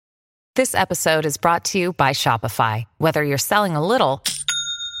This episode is brought to you by Shopify. Whether you're selling a little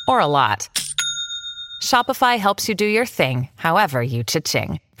or a lot, Shopify helps you do your thing, however you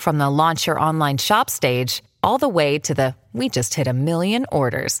cha-ching. From the launch your online shop stage, all the way to the we just hit 1 million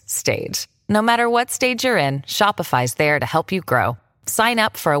orders stage. No matter what stage you're in, Shopify's there to help you grow. Sign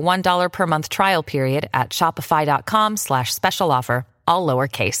up for a $1 per month trial period at shopify.com/special offer, all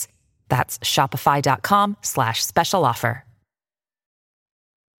lowercase. That's shopify.com/special offer.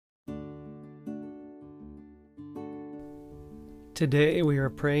 Today we are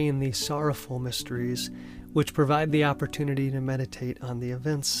praying the sorrowful mysteries, which provide the opportunity to meditate on the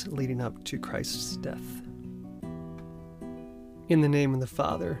events leading up to Christ's death. In the name of the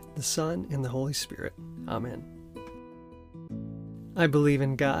Father, the Son, and the Holy Spirit. Amen. I believe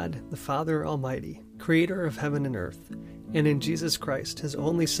in God, the Father Almighty, creator of heaven and earth, and in Jesus Christ, his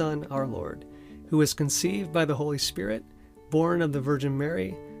only Son, our Lord, who was conceived by the Holy Spirit, born of the Virgin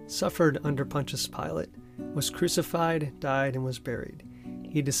Mary, suffered under Pontius Pilate, was crucified, died, and was buried.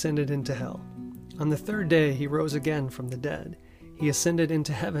 He descended into hell. On the third day he rose again from the dead. He ascended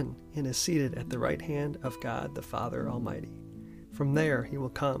into heaven and is seated at the right hand of God the Father Almighty. From there he will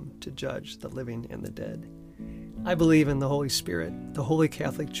come to judge the living and the dead. I believe in the Holy Spirit, the Holy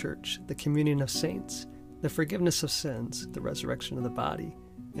Catholic Church, the communion of saints, the forgiveness of sins, the resurrection of the body,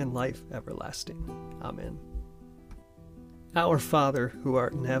 and life everlasting. Amen. Our Father, who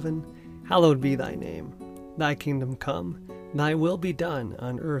art in heaven, hallowed be thy name. Thy kingdom come, thy will be done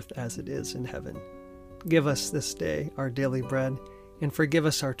on earth as it is in heaven. Give us this day our daily bread, and forgive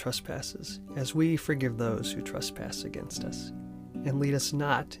us our trespasses, as we forgive those who trespass against us. And lead us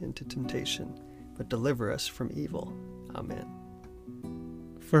not into temptation, but deliver us from evil. Amen.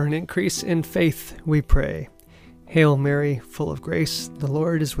 For an increase in faith, we pray. Hail Mary, full of grace, the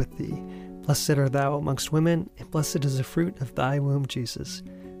Lord is with thee. Blessed art thou amongst women, and blessed is the fruit of thy womb, Jesus.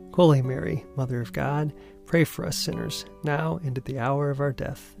 Holy Mary, Mother of God, pray for us sinners, now and at the hour of our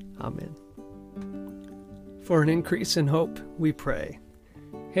death. Amen. For an increase in hope, we pray.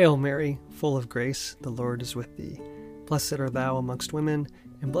 Hail Mary, full of grace, the Lord is with thee. Blessed art thou amongst women,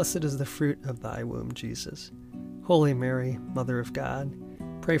 and blessed is the fruit of thy womb, Jesus. Holy Mary, Mother of God,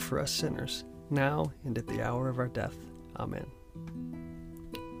 pray for us sinners, now and at the hour of our death. Amen.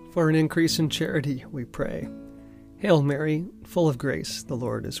 For an increase in charity, we pray. Hail Mary, full of grace, the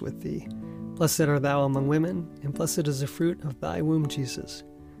Lord is with thee. Blessed art thou among women, and blessed is the fruit of thy womb, Jesus.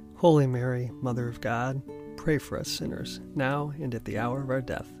 Holy Mary, Mother of God, pray for us sinners, now and at the hour of our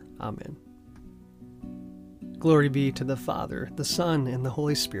death. Amen. Glory be to the Father, the Son, and the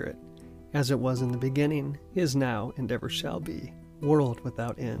Holy Spirit, as it was in the beginning, is now, and ever shall be, world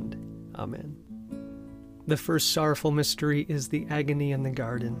without end. Amen. The first sorrowful mystery is the agony in the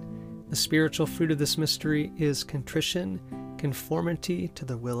garden. The spiritual fruit of this mystery is contrition, conformity to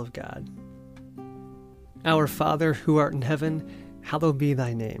the will of God. Our Father, who art in heaven, hallowed be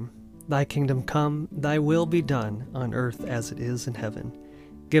thy name. Thy kingdom come, thy will be done, on earth as it is in heaven.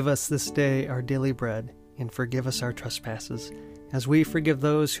 Give us this day our daily bread, and forgive us our trespasses, as we forgive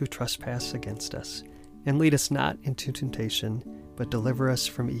those who trespass against us. And lead us not into temptation, but deliver us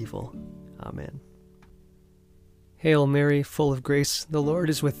from evil. Amen. Hail Mary, full of grace, the Lord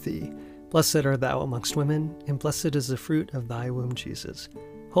is with thee. Blessed art thou amongst women, and blessed is the fruit of thy womb, Jesus.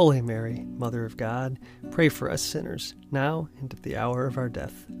 Holy Mary, Mother of God, pray for us sinners, now and at the hour of our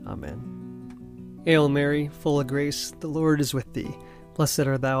death. Amen. Hail Mary, full of grace, the Lord is with thee. Blessed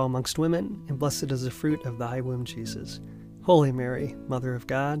art thou amongst women, and blessed is the fruit of thy womb, Jesus. Holy Mary, Mother of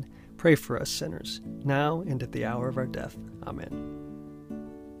God, pray for us sinners, now and at the hour of our death. Amen.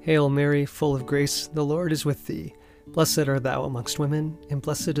 Hail Mary, full of grace, the Lord is with thee. Blessed art thou amongst women, and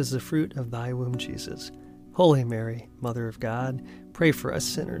blessed is the fruit of thy womb, Jesus. Holy Mary, Mother of God, pray for us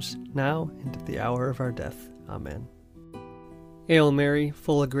sinners, now and at the hour of our death. Amen. Hail Mary,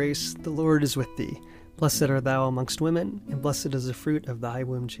 full of grace, the Lord is with thee. Blessed art thou amongst women, and blessed is the fruit of thy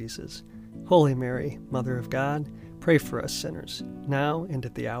womb, Jesus. Holy Mary, Mother of God, pray for us sinners, now and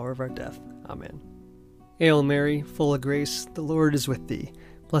at the hour of our death. Amen. Hail Mary, full of grace, the Lord is with thee.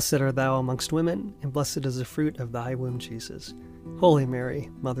 Blessed art thou amongst women, and blessed is the fruit of thy womb, Jesus. Holy Mary,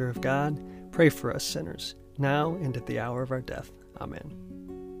 Mother of God, pray for us sinners, now and at the hour of our death. Amen.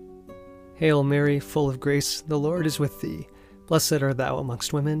 Hail Mary, full of grace, the Lord is with thee. Blessed art thou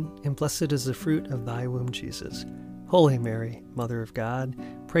amongst women, and blessed is the fruit of thy womb, Jesus. Holy Mary, Mother of God,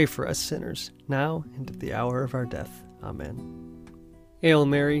 pray for us sinners, now and at the hour of our death. Amen. Hail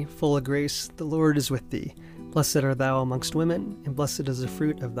Mary, full of grace, the Lord is with thee. Blessed art thou amongst women, and blessed is the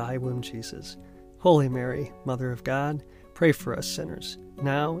fruit of thy womb, Jesus. Holy Mary, Mother of God, pray for us sinners,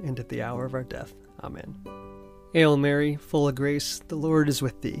 now and at the hour of our death. Amen. Hail Mary, full of grace, the Lord is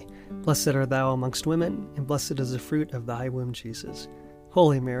with thee. Blessed art thou amongst women, and blessed is the fruit of thy womb, Jesus.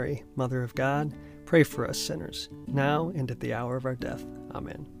 Holy Mary, Mother of God, pray for us sinners, now and at the hour of our death.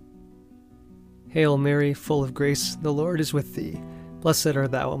 Amen. Hail Mary, full of grace, the Lord is with thee. Blessed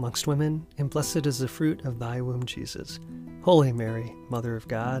art thou amongst women, and blessed is the fruit of thy womb, Jesus. Holy Mary, Mother of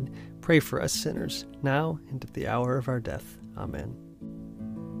God, pray for us sinners, now and at the hour of our death. Amen.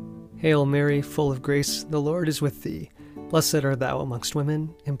 Hail Mary, full of grace, the Lord is with thee. Blessed art thou amongst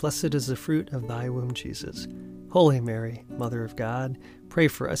women, and blessed is the fruit of thy womb, Jesus. Holy Mary, Mother of God, pray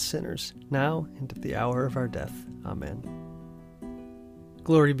for us sinners, now and at the hour of our death. Amen.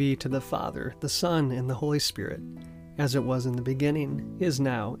 Glory be to the Father, the Son, and the Holy Spirit, as it was in the beginning, is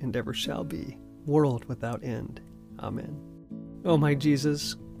now, and ever shall be, world without end. Amen. O my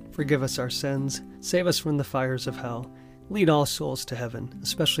Jesus, forgive us our sins, save us from the fires of hell, lead all souls to heaven,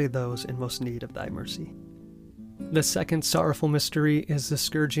 especially those in most need of thy mercy. The second sorrowful mystery is the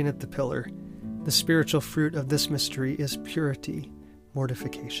scourging at the pillar. The spiritual fruit of this mystery is purity,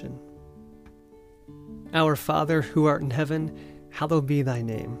 mortification. Our Father, who art in heaven, hallowed be thy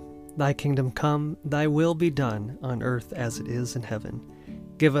name. Thy kingdom come, thy will be done, on earth as it is in heaven.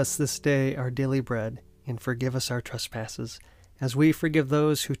 Give us this day our daily bread, and forgive us our trespasses, as we forgive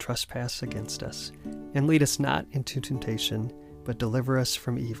those who trespass against us. And lead us not into temptation, but deliver us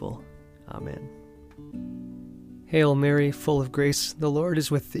from evil. Amen. Hail Mary, full of grace, the Lord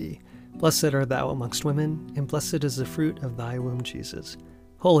is with thee. Blessed art thou amongst women, and blessed is the fruit of thy womb, Jesus.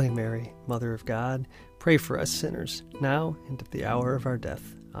 Holy Mary, Mother of God, pray for us sinners, now and at the hour of our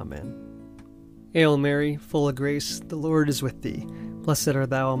death. Amen. Hail Mary, full of grace, the Lord is with thee. Blessed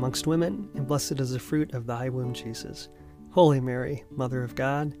art thou amongst women, and blessed is the fruit of thy womb, Jesus. Holy Mary, Mother of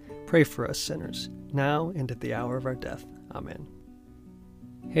God, pray for us sinners, now and at the hour of our death. Amen.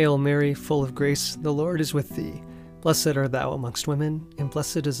 Hail Mary, full of grace, the Lord is with thee. Blessed art thou amongst women, and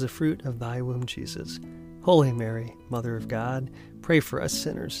blessed is the fruit of thy womb, Jesus. Holy Mary, Mother of God, pray for us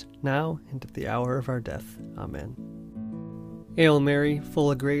sinners, now and at the hour of our death. Amen. Hail Mary,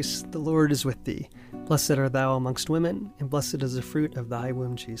 full of grace, the Lord is with thee. Blessed art thou amongst women, and blessed is the fruit of thy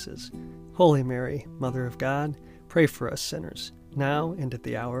womb, Jesus. Holy Mary, Mother of God, pray for us sinners, now and at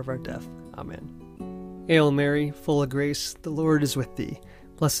the hour of our death. Amen. Hail Mary, full of grace, the Lord is with thee.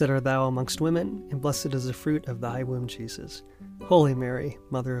 Blessed art thou amongst women, and blessed is the fruit of thy womb, Jesus. Holy Mary,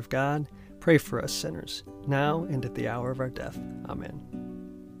 Mother of God, pray for us sinners, now and at the hour of our death. Amen.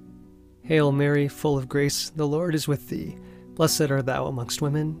 Hail Mary, full of grace, the Lord is with thee. Blessed art thou amongst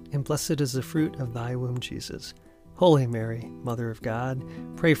women, and blessed is the fruit of thy womb, Jesus. Holy Mary, Mother of God,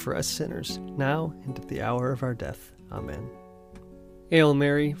 pray for us sinners, now and at the hour of our death. Amen. Hail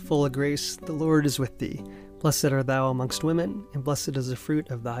Mary, full of grace, the Lord is with thee. Blessed art thou amongst women, and blessed is the fruit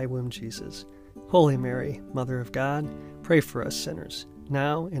of thy womb, Jesus. Holy Mary, Mother of God, pray for us sinners,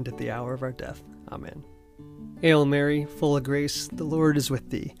 now and at the hour of our death. Amen. Hail Mary, full of grace, the Lord is with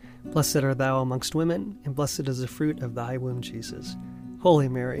thee. Blessed art thou amongst women, and blessed is the fruit of thy womb, Jesus. Holy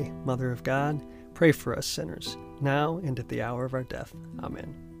Mary, Mother of God, pray for us sinners, now and at the hour of our death.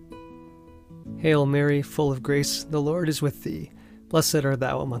 Amen. Hail Mary, full of grace, the Lord is with thee. Blessed art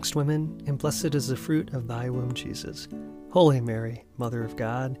thou amongst women, and blessed is the fruit of thy womb, Jesus. Holy Mary, Mother of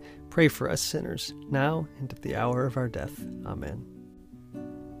God, pray for us sinners, now and at the hour of our death. Amen.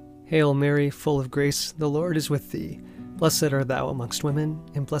 Hail Mary, full of grace, the Lord is with thee. Blessed art thou amongst women,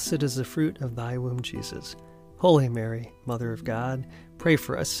 and blessed is the fruit of thy womb, Jesus. Holy Mary, Mother of God, pray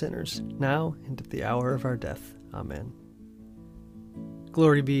for us sinners, now and at the hour of our death. Amen.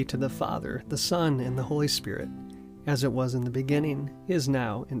 Glory be to the Father, the Son, and the Holy Spirit, as it was in the beginning, is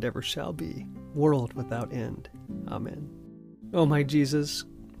now, and ever shall be, world without end. Amen. O my Jesus,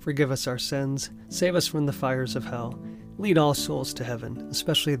 forgive us our sins, save us from the fires of hell, lead all souls to heaven,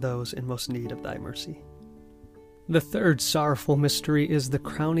 especially those in most need of thy mercy. The third sorrowful mystery is the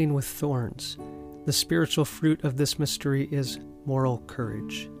crowning with thorns. The spiritual fruit of this mystery is moral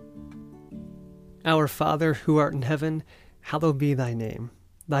courage. Our Father, who art in heaven, hallowed be thy name.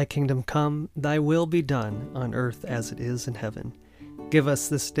 Thy kingdom come, thy will be done, on earth as it is in heaven. Give us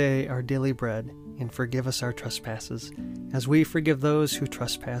this day our daily bread, and forgive us our trespasses, as we forgive those who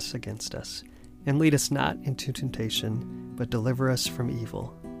trespass against us. And lead us not into temptation, but deliver us from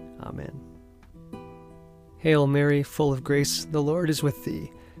evil. Amen. Hail Mary, full of grace, the Lord is with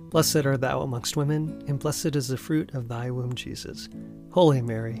thee. Blessed art thou amongst women, and blessed is the fruit of thy womb, Jesus. Holy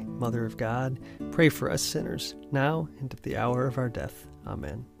Mary, Mother of God, pray for us sinners, now and at the hour of our death.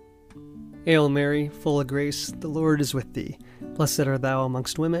 Amen. Hail Mary, full of grace, the Lord is with thee. Blessed art thou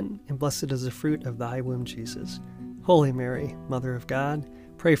amongst women, and blessed is the fruit of thy womb, Jesus. Holy Mary, Mother of God,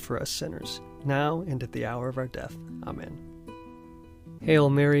 pray for us sinners, now and at the hour of our death. Amen. Hail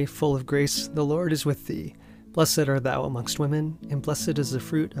Mary, full of grace, the Lord is with thee. Blessed art thou amongst women, and blessed is the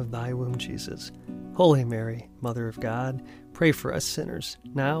fruit of thy womb, Jesus. Holy Mary, Mother of God, pray for us sinners,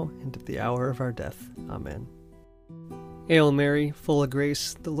 now and at the hour of our death. Amen. Hail Mary, full of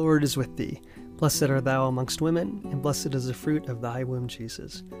grace, the Lord is with thee. Blessed art thou amongst women, and blessed is the fruit of thy womb,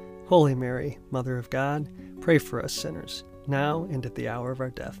 Jesus. Holy Mary, Mother of God, pray for us sinners, now and at the hour of our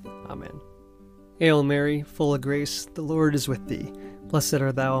death. Amen. Hail Mary, full of grace, the Lord is with thee. Blessed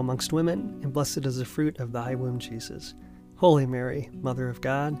art thou amongst women, and blessed is the fruit of thy womb, Jesus. Holy Mary, Mother of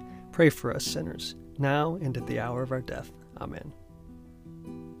God, pray for us sinners, now and at the hour of our death. Amen.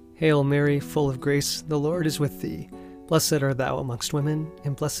 Hail Mary, full of grace, the Lord is with thee. Blessed art thou amongst women,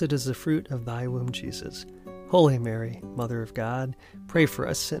 and blessed is the fruit of thy womb, Jesus. Holy Mary, Mother of God, pray for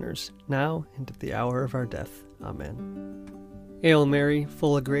us sinners, now and at the hour of our death. Amen. Hail Mary,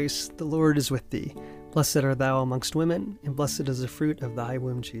 full of grace, the Lord is with thee. Blessed art thou amongst women, and blessed is the fruit of thy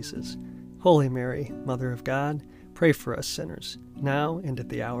womb, Jesus. Holy Mary, Mother of God, pray for us sinners, now and at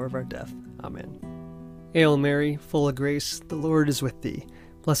the hour of our death. Amen. Hail Mary, full of grace, the Lord is with thee.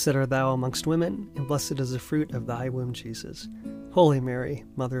 Blessed art thou amongst women, and blessed is the fruit of thy womb, Jesus. Holy Mary,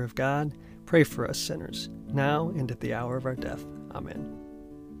 Mother of God, pray for us sinners, now and at the hour of our death. Amen.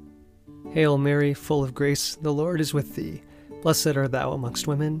 Hail Mary, full of grace, the Lord is with thee. Blessed art thou amongst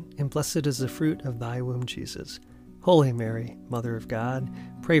women, and blessed is the fruit of thy womb, Jesus. Holy Mary, Mother of God,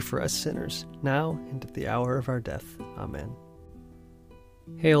 pray for us sinners, now and at the hour of our death. Amen.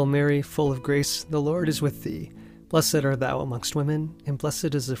 Hail Mary, full of grace, the Lord is with thee. Blessed art thou amongst women, and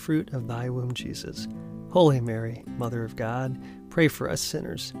blessed is the fruit of thy womb, Jesus. Holy Mary, Mother of God, pray for us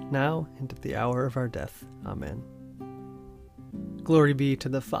sinners, now and at the hour of our death. Amen. Glory be to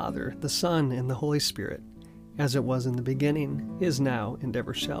the Father, the Son, and the Holy Spirit, as it was in the beginning, is now, and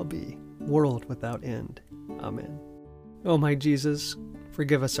ever shall be, world without end. Amen. O my Jesus,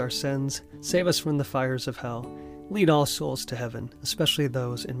 forgive us our sins, save us from the fires of hell, lead all souls to heaven, especially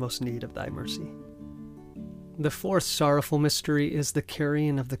those in most need of thy mercy. The fourth sorrowful mystery is the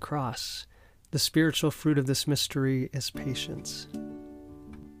carrying of the cross. The spiritual fruit of this mystery is patience.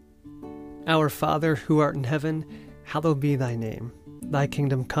 Our Father, who art in heaven, hallowed be thy name. Thy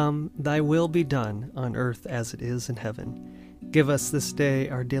kingdom come, thy will be done, on earth as it is in heaven. Give us this day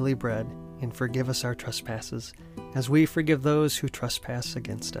our daily bread, and forgive us our trespasses, as we forgive those who trespass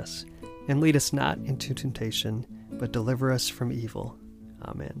against us. And lead us not into temptation, but deliver us from evil.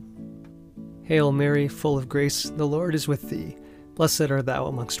 Amen. Hail Mary, full of grace, the Lord is with thee. Blessed art thou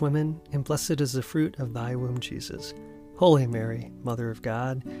amongst women, and blessed is the fruit of thy womb, Jesus. Holy Mary, Mother of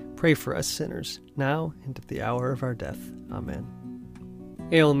God, pray for us sinners, now and at the hour of our death. Amen.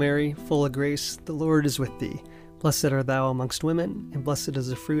 Hail Mary, full of grace, the Lord is with thee. Blessed art thou amongst women, and blessed is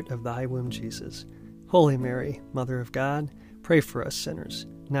the fruit of thy womb, Jesus. Holy Mary, Mother of God, pray for us sinners,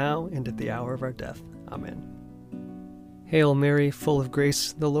 now and at the hour of our death. Amen. Hail Mary, full of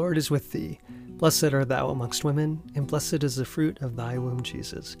grace, the Lord is with thee. Blessed art thou amongst women, and blessed is the fruit of thy womb,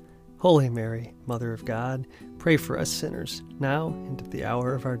 Jesus. Holy Mary, Mother of God, pray for us sinners, now and at the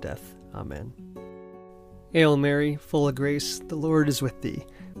hour of our death. Amen. Hail Mary, full of grace, the Lord is with thee.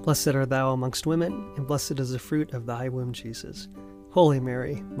 Blessed art thou amongst women, and blessed is the fruit of thy womb, Jesus. Holy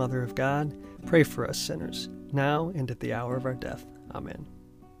Mary, Mother of God, pray for us sinners, now and at the hour of our death. Amen.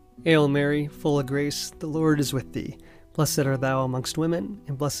 Hail Mary, full of grace, the Lord is with thee. Blessed art thou amongst women,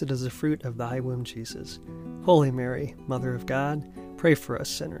 and blessed is the fruit of thy womb, Jesus. Holy Mary, Mother of God, pray for us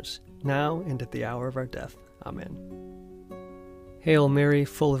sinners, now and at the hour of our death. Amen. Hail Mary,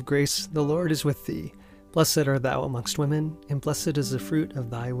 full of grace, the Lord is with thee. Blessed art thou amongst women, and blessed is the fruit of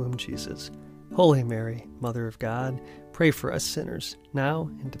thy womb, Jesus. Holy Mary, Mother of God, pray for us sinners, now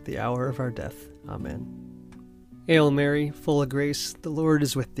and at the hour of our death. Amen. Hail Mary, full of grace, the Lord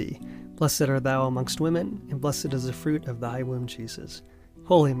is with thee. Blessed art thou amongst women, and blessed is the fruit of thy womb, Jesus.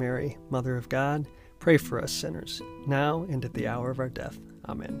 Holy Mary, Mother of God, pray for us sinners, now and at the hour of our death.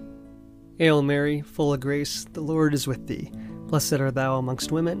 Amen. Hail Mary, full of grace, the Lord is with thee. Blessed art thou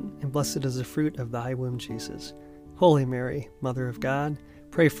amongst women, and blessed is the fruit of thy womb, Jesus. Holy Mary, Mother of God,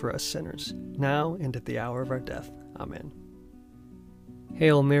 pray for us sinners, now and at the hour of our death. Amen.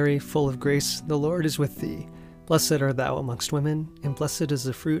 Hail Mary, full of grace, the Lord is with thee. Blessed art thou amongst women, and blessed is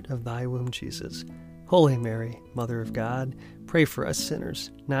the fruit of thy womb, Jesus. Holy Mary, Mother of God, pray for us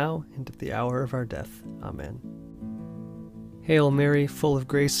sinners, now and at the hour of our death. Amen. Hail Mary, full of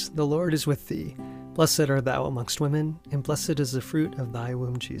grace, the Lord is with thee. Blessed art thou amongst women, and blessed is the fruit of thy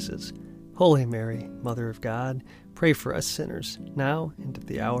womb, Jesus. Holy Mary, Mother of God, pray for us sinners, now and at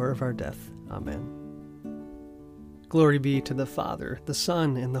the hour of our death. Amen. Glory be to the Father, the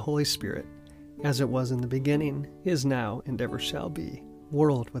Son, and the Holy Spirit, as it was in the beginning, is now, and ever shall be,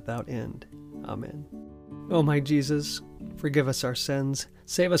 world without end. Amen. O my Jesus, forgive us our sins,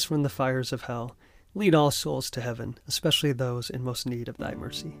 save us from the fires of hell, lead all souls to heaven, especially those in most need of thy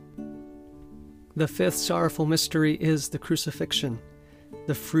mercy. The fifth sorrowful mystery is the crucifixion.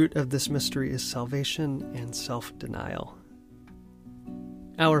 The fruit of this mystery is salvation and self-denial.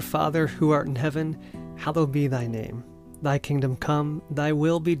 Our Father, who art in heaven, hallowed be thy name. Thy kingdom come, thy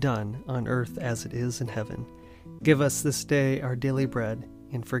will be done, on earth as it is in heaven. Give us this day our daily bread,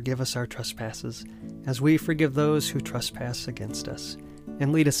 and forgive us our trespasses, as we forgive those who trespass against us.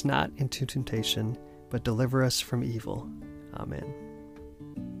 And lead us not into temptation, but deliver us from evil. Amen.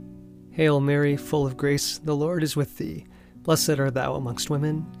 Hail Mary, full of grace, the Lord is with thee. Blessed art thou amongst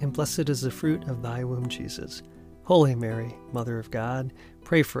women, and blessed is the fruit of thy womb, Jesus. Holy Mary, Mother of God,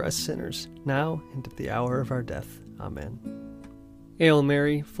 pray for us sinners, now and at the hour of our death. Amen. Hail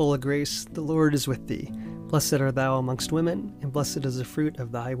Mary, full of grace, the Lord is with thee. Blessed art thou amongst women, and blessed is the fruit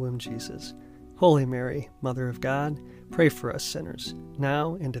of thy womb, Jesus. Holy Mary, Mother of God, pray for us sinners,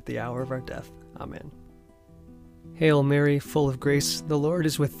 now and at the hour of our death. Amen. Hail Mary, full of grace, the Lord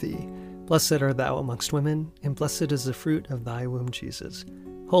is with thee. Blessed art thou amongst women, and blessed is the fruit of thy womb, Jesus.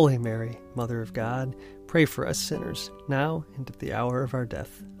 Holy Mary, Mother of God, pray for us sinners, now and at the hour of our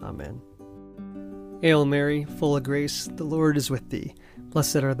death. Amen. Hail Mary, full of grace, the Lord is with thee.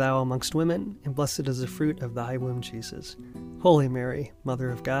 Blessed art thou amongst women, and blessed is the fruit of thy womb, Jesus. Holy Mary, Mother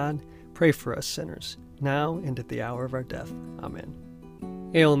of God, pray for us sinners, now and at the hour of our death.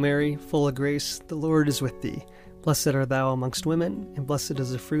 Amen. Hail Mary, full of grace, the Lord is with thee. Blessed art thou amongst women, and blessed is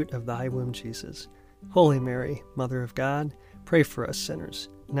the fruit of thy womb, Jesus. Holy Mary, Mother of God, pray for us sinners,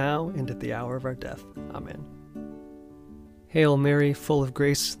 now and at the hour of our death. Amen. Hail Mary, full of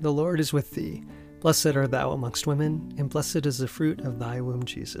grace, the Lord is with thee. Blessed art thou amongst women, and blessed is the fruit of thy womb,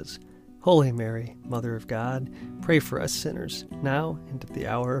 Jesus. Holy Mary, Mother of God, pray for us sinners, now and at the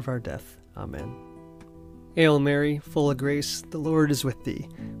hour of our death. Amen. Hail Mary, full of grace, the Lord is with thee.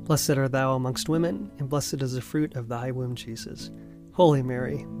 Blessed art thou amongst women, and blessed is the fruit of thy womb, Jesus. Holy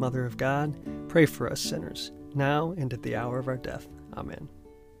Mary, Mother of God, pray for us sinners, now and at the hour of our death. Amen.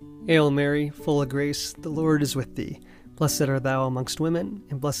 Hail Mary, full of grace, the Lord is with thee. Blessed art thou amongst women,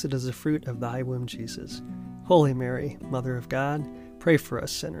 and blessed is the fruit of thy womb, Jesus. Holy Mary, Mother of God, pray for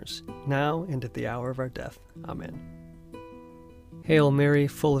us sinners, now and at the hour of our death. Amen. Hail Mary,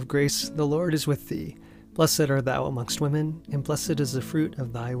 full of grace, the Lord is with thee. Blessed art thou amongst women, and blessed is the fruit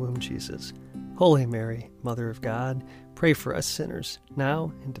of thy womb, Jesus. Holy Mary, Mother of God, pray for us sinners,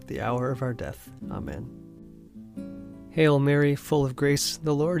 now and at the hour of our death. Amen. Hail Mary, full of grace,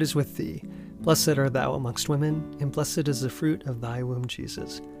 the Lord is with thee. Blessed art thou amongst women, and blessed is the fruit of thy womb,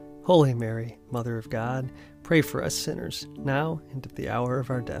 Jesus. Holy Mary, Mother of God, pray for us sinners, now and at the hour of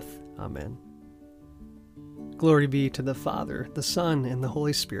our death. Amen. Glory be to the Father, the Son, and the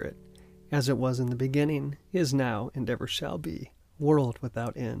Holy Spirit, as it was in the beginning, is now, and ever shall be, world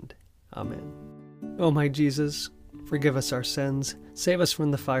without end. Amen. O my Jesus, forgive us our sins, save us from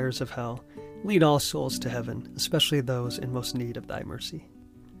the fires of hell, lead all souls to heaven, especially those in most need of thy mercy.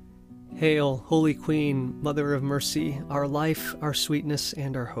 Hail, Holy Queen, Mother of Mercy, our life, our sweetness,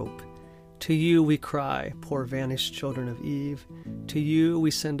 and our hope. To you we cry, poor vanished children of Eve. To you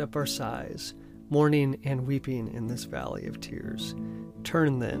we send up our sighs, mourning and weeping in this valley of tears.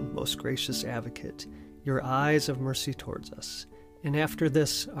 Turn then, most gracious Advocate, your eyes of mercy towards us, and after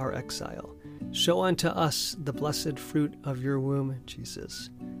this our exile, show unto us the blessed fruit of your womb, Jesus.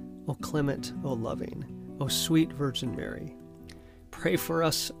 O clement, O loving, O sweet Virgin Mary, pray for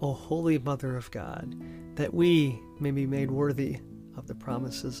us, O Holy Mother of God, that we may be made worthy of the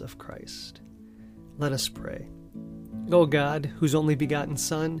promises of Christ. Let us pray. O God, whose only begotten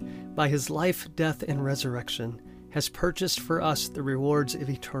Son, by his life, death, and resurrection, has purchased for us the rewards of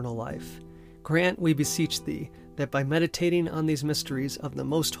eternal life, grant, we beseech thee, that by meditating on these mysteries of the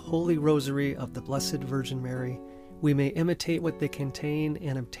most holy Rosary of the Blessed Virgin Mary, we may imitate what they contain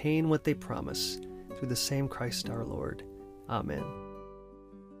and obtain what they promise, through the same Christ our Lord. Amen.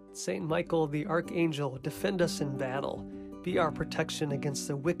 Saint Michael the Archangel, defend us in battle. Be our protection against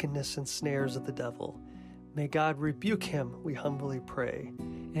the wickedness and snares of the devil. May God rebuke him, we humbly pray.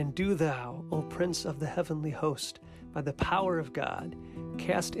 And do thou, O Prince of the heavenly host, by the power of God,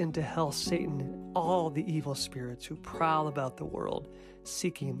 cast into hell Satan and all the evil spirits who prowl about the world,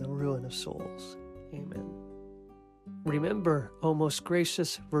 seeking the ruin of souls. Amen. Remember, O most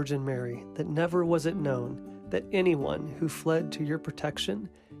gracious Virgin Mary, that never was it known that anyone who fled to your protection,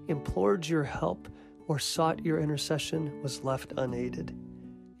 implored your help, or sought your intercession was left unaided.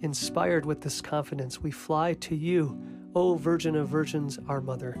 Inspired with this confidence, we fly to you, O Virgin of Virgins, our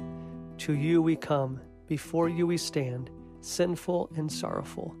Mother. To you we come, before you we stand, sinful and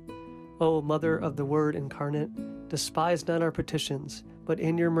sorrowful. O Mother of the Word incarnate, despise not our petitions, but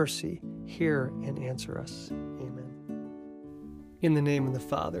in your mercy hear and answer us. Amen. In the name of the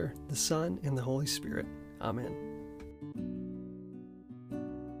Father, the Son, and the Holy Spirit. Amen.